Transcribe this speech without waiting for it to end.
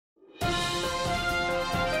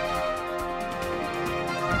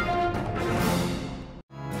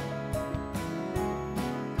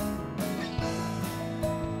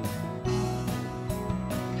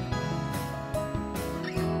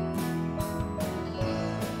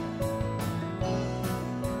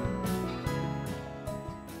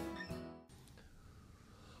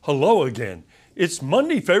Hello again. It's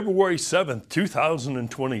Monday, February 7th,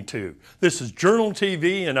 2022. This is Journal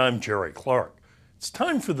TV and I'm Jerry Clark. It's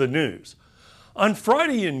time for the news. On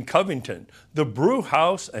Friday in Covington, the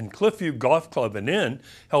Brewhouse and Clifton Golf Club and Inn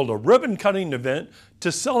held a ribbon-cutting event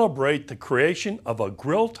to celebrate the creation of a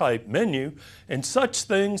grill-type menu and such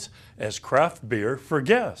things as craft beer for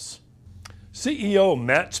guests. CEO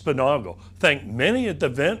Matt Spinagle thanked many at the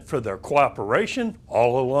event for their cooperation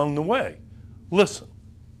all along the way. Listen.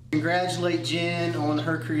 Congratulate Jen on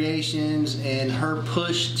her creations and her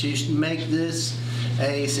push to make this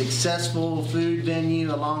a successful food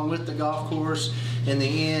venue along with the golf course. In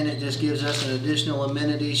the end, it just gives us an additional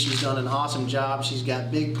amenity. She's done an awesome job. She's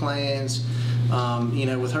got big plans.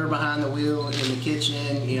 With her behind the wheel in the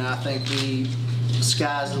kitchen, I think the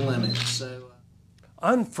sky's the limit.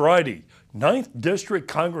 On Friday, 9th District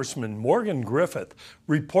Congressman Morgan Griffith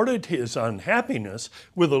reported his unhappiness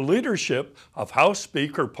with the leadership of House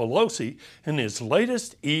Speaker Pelosi in his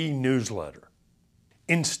latest e-newsletter.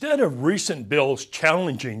 Instead of recent bills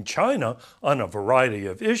challenging China on a variety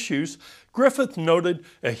of issues, Griffith noted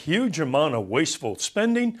a huge amount of wasteful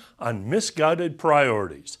spending on misguided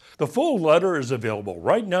priorities. The full letter is available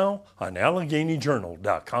right now on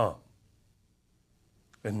AlleganyJournal.com.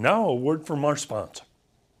 And now a word from our sponsor.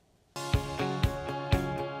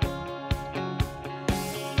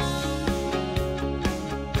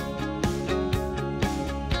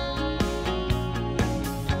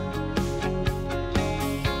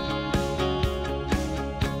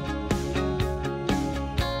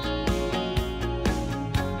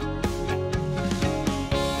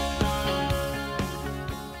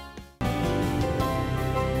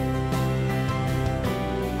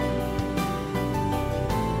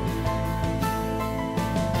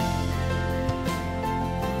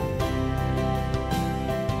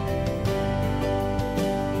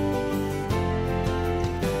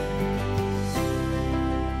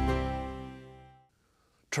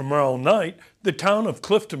 Tomorrow night, the town of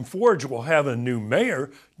Clifton Forge will have a new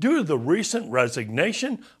mayor due to the recent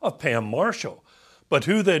resignation of Pam Marshall, but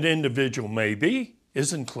who that individual may be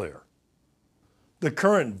isn't clear. The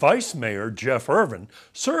current vice mayor, Jeff Irvin,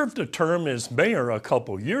 served a term as mayor a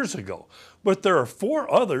couple years ago, but there are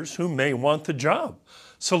 4 others who may want the job.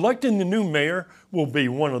 Selecting the new mayor will be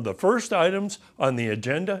one of the first items on the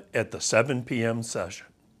agenda at the 7 p.m. session.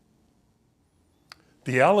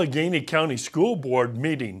 The Alleghany County School Board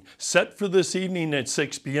meeting set for this evening at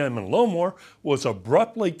 6 p.m. in Lowmore was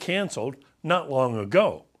abruptly canceled not long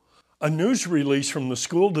ago. A news release from the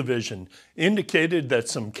school division indicated that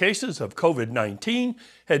some cases of COVID-19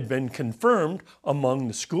 had been confirmed among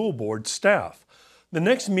the school board staff. The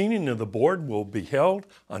next meeting of the board will be held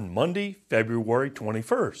on Monday, February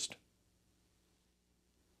 21st.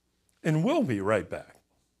 And we'll be right back.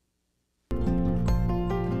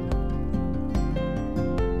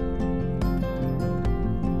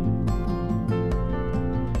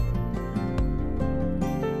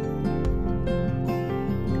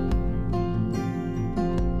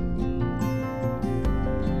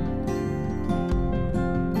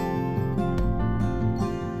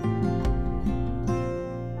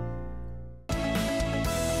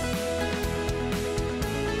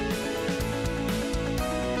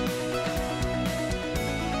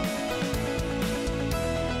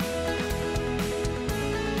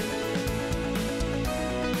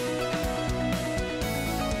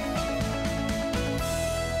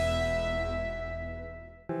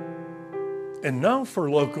 And now for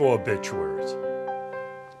local obituaries.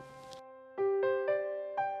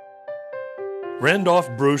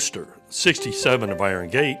 Randolph Brewster, 67 of Iron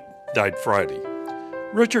Gate, died Friday.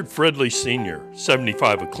 Richard Fridley Sr.,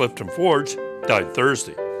 75 of Clifton Forge, died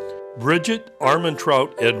Thursday. Bridget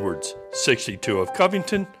Armentrout Edwards, 62 of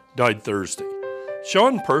Covington, died Thursday.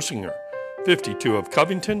 Sean Persinger, 52 of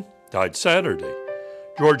Covington, died Saturday.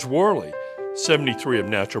 George Worley, 73 of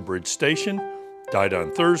Natural Bridge Station, died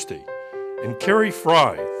on Thursday. And Carrie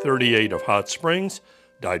Fry, 38 of Hot Springs,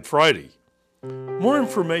 died Friday. More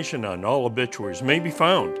information on all obituaries may be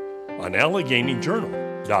found on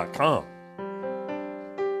AlleganyJournal.com.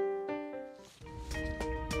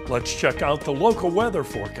 Let's check out the local weather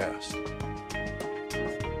forecast.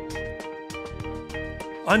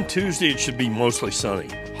 On Tuesday, it should be mostly sunny,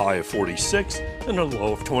 high of 46 and a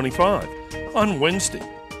low of 25. On Wednesday,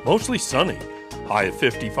 mostly sunny, high of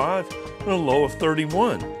 55 and a low of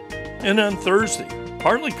 31. And on Thursday,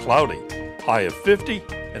 partly cloudy, high of 50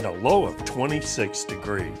 and a low of 26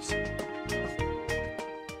 degrees.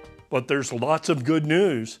 But there's lots of good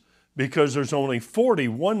news because there's only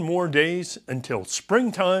 41 more days until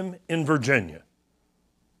springtime in Virginia.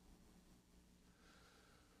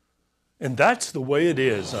 And that's the way it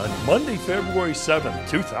is on Monday, February 7th,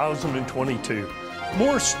 2022.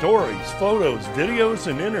 More stories, photos, videos,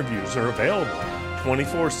 and interviews are available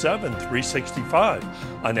 24/7, 365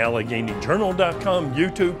 on AlleghenyJournal.com,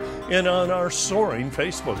 YouTube, and on our soaring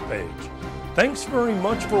Facebook page. Thanks very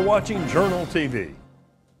much for watching Journal TV.